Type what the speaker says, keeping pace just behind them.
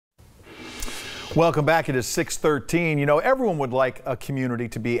Welcome back. It is 6:13. You know, everyone would like a community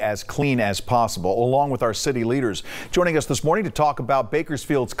to be as clean as possible, along with our city leaders. Joining us this morning to talk about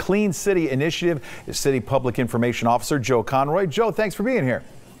Bakersfield's Clean City Initiative is City Public Information Officer Joe Conroy. Joe, thanks for being here.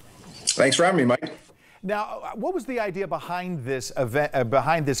 Thanks for having me, Mike. Now, what was the idea behind this event,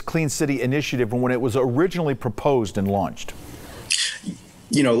 behind this Clean City Initiative when it was originally proposed and launched?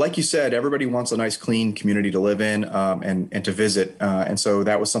 You know, like you said, everybody wants a nice, clean community to live in and to visit. And so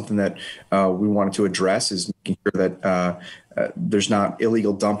that was something that we wanted to address, is making sure that there's not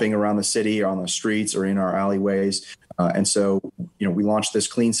illegal dumping around the city or on the streets or in our alleyways. And so, you know, we launched this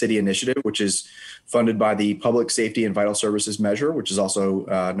Clean City Initiative, which is funded by the Public Safety and Vital Services Measure, which is also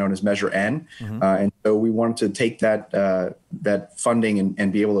known as Measure N. And so we wanted to take that funding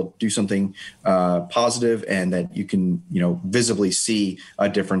and be able to do something positive, and that you can, you know, visibly see a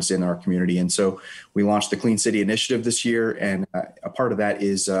difference in our community. And so we launched the Clean City Initiative this year, and a part of that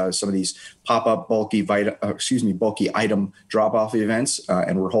is some of these pop-up bulky item drop-off events,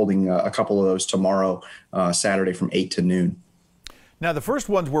 and we're holding a couple of those tomorrow, Saturday from 8 to noon. Now, the first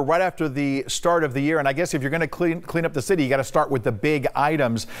ones were right after the start of the year, and I guess if you're going to clean up the city, you got to start with the big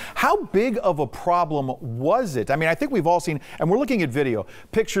items. How big of a problem was it? I mean, I think we've all seen, and we're looking at video,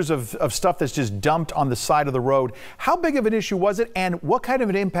 pictures of stuff that's just dumped on the side of the road. How big of an issue was it, and what kind of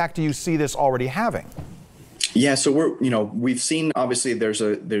an impact do you see this already having? Yeah, so we've seen, obviously there's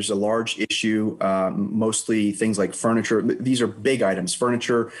a large issue, mostly things like furniture. These are big items: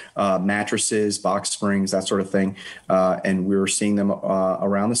 furniture, mattresses, box springs, that sort of thing. And we were seeing them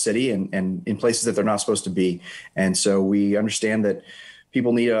around the city and in places that they're not supposed to be. And so we understand that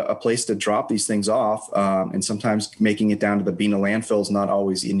people need a place to drop these things off, and sometimes making it down to the Bena landfill is not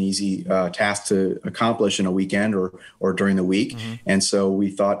always an easy task to accomplish in a weekend or during the week. And so we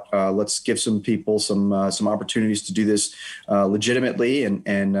thought, let's give some people some opportunities to do this legitimately,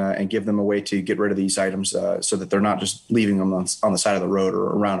 and give them a way to get rid of these items so that they're not just leaving them on the side of the road or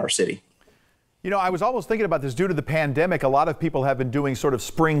around our city. You know, I was almost thinking about this. Due to the pandemic, a lot of people have been doing sort of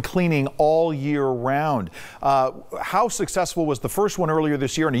spring cleaning all year round. How successful was the first one earlier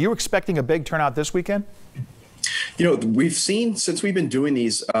this year, and are you expecting a big turnout this weekend? You know, we've seen, since we've been doing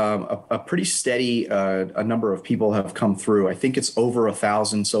these, a pretty steady a number of people have come through. I think it's over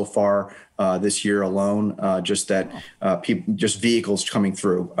 1,000 so far this year alone, just vehicles coming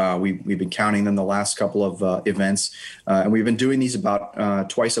through. We've been counting them the last couple of events, and we've been doing these about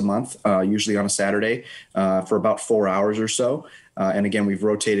twice a month, usually on a Saturday, for about 4 hours or so. And again, we've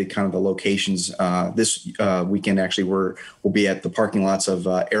rotated kind of the locations. This weekend, actually, we'll be at the parking lots of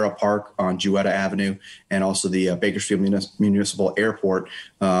Era Park on Jewetta Avenue, and also the Bakersfield Municipal Airport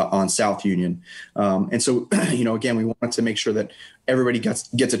on South Union. And so, you know, again, we wanted to make sure that everybody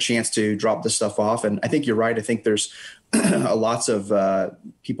gets a chance to drop this stuff off. And I think you're right. I think there's lots of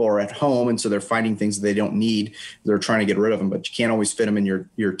people are at home, and so they're finding things that they don't need. They're trying to get rid of them, but you can't always fit them in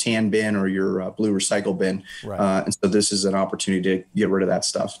your tan bin or your blue recycle bin. Right. And so this is an opportunity to get rid of that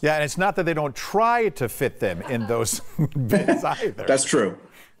stuff. Yeah, and it's not that they don't try to fit them in those bins either. That's true.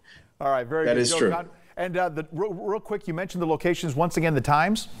 All right, very good. That is true. And real quick, you mentioned the locations once again, the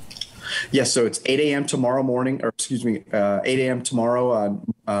times. Yes, so it's 8 a.m. tomorrow morning, or excuse me, 8 a.m. tomorrow,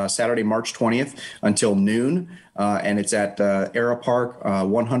 Saturday, March 20th until noon. And it's at Era Park,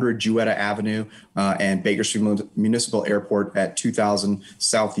 100 Jewetta Avenue, and Bakersfield Municipal Airport at 2000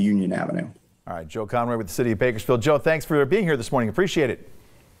 South Union Avenue. All right, Joe Conroy with the City of Bakersfield. Joe, thanks for being here this morning. Appreciate it.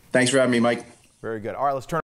 Thanks for having me, Mike. Very good. All right, let's turn.